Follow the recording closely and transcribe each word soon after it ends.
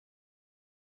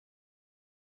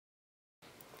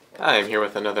Hi, I'm here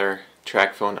with another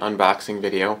TracFone unboxing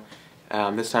video.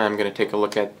 This time I'm going to take a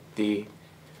look at the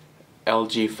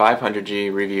LG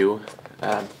 500G review.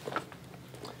 There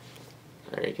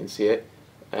you can see it.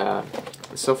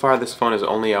 So far this phone is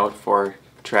only out for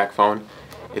TracFone.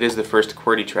 It is the first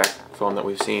QWERTY TracFone that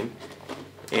we've seen.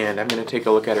 And I'm going to take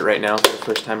a look at it right now for the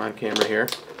first time on camera here.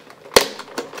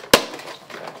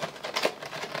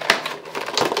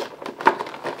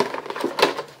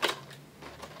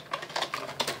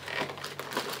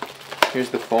 Here's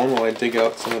the phone while I dig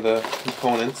out some of the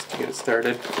components to get it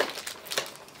started.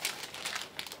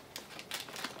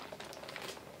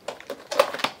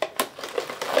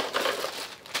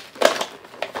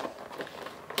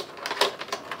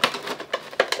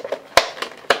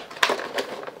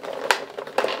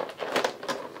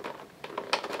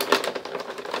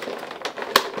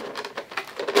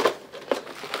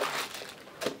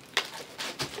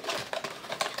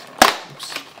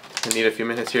 Oops. I need a few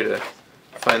minutes here to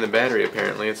find the battery.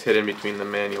 Apparently it's hidden between the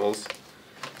manuals.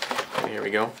 Here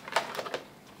we go.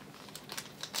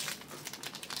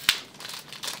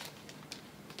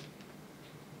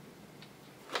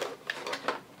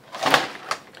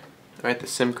 Alright, the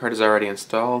SIM card is already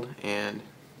installed and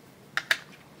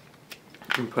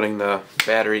I'm putting the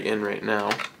battery in right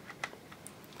now.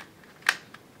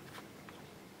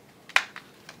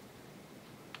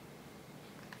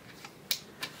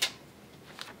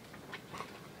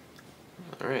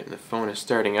 Alright, and the phone is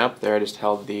starting up there. I just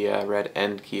held the red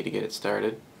end key to get it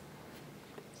started.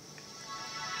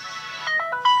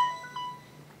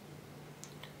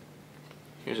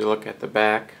 Here's a look at the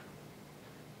back.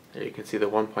 There you can see the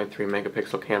 1.3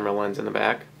 megapixel camera lens in the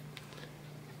back.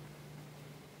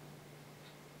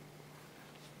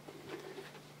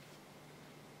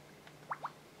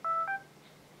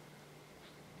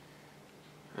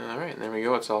 Alright, and there we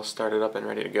go. It's all started up and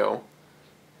ready to go.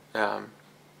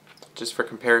 Just for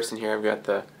comparison here, I've got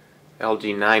the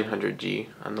LG 900G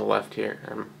on the left here,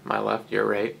 or my left, your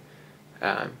right.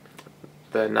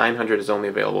 The 900 is only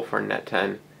available for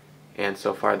Net10, and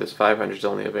so far this 500 is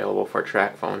only available for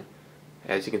TracFone.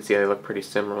 As you can see, they look pretty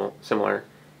similar,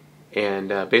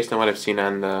 and based on what I've seen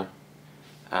on the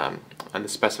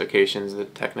specifications, the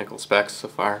technical specs so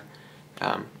far,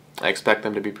 I expect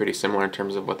them to be pretty similar in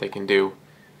terms of what they can do.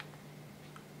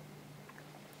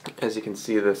 As you can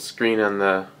see, the screen on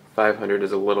the 500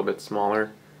 is a little bit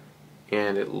smaller,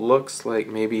 and it looks like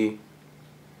maybe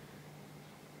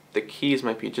the keys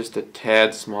might be just a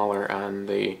tad smaller on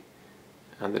the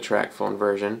TracFone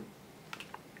version.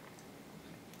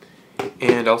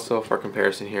 And also for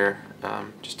comparison here,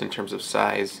 just in terms of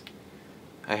size,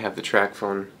 I have the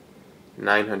TracFone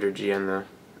 900G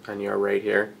on your right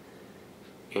here,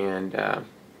 and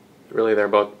really they're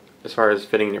about, as far as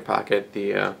fitting in your pocket,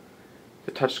 the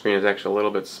touchscreen is actually a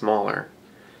little bit smaller.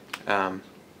 So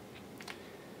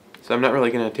I'm not really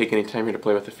going to take any time here to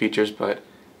play with the features, but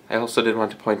I also did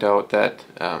want to point out that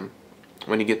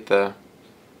when you get if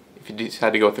you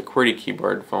decide to go with the QWERTY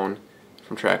keyboard phone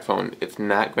from TracFone, it's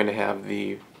not going to have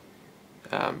the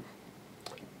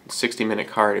 60-minute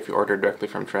card if you order directly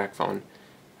from TracFone.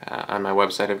 On my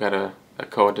website I've got a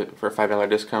code for a $5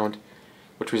 discount,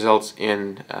 which results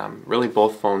in really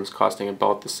both phones costing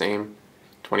about the same,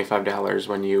 $25,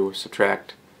 when you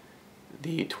subtract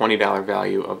the $20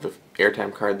 value of the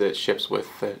airtime card that ships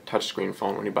with the touchscreen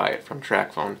phone when you buy it from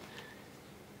TracFone.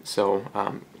 So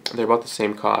they're about the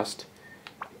same cost,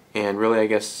 and really I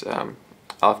guess I'll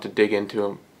have to dig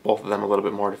into both of them a little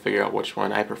bit more to figure out which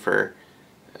one I prefer.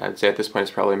 I'd say at this point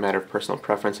it's probably a matter of personal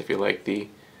preference if you like the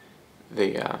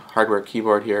hardware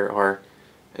keyboard here, or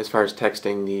as far as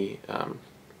texting, the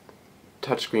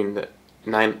touchscreen, the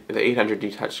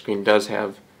 800D touchscreen does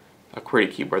have a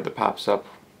QWERTY keyboard that pops up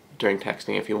during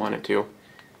texting if you wanted to.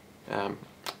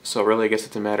 So really I guess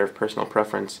it's a matter of personal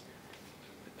preference.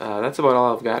 That's about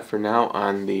all I've got for now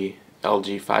on the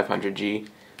LG 500G.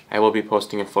 I will be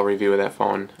posting a full review of that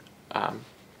phone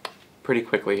pretty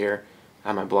quickly here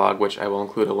on my blog, which I will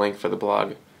include a link for the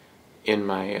blog in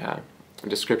my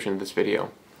description of this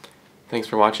video. Thanks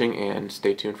for watching, and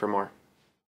stay tuned for more.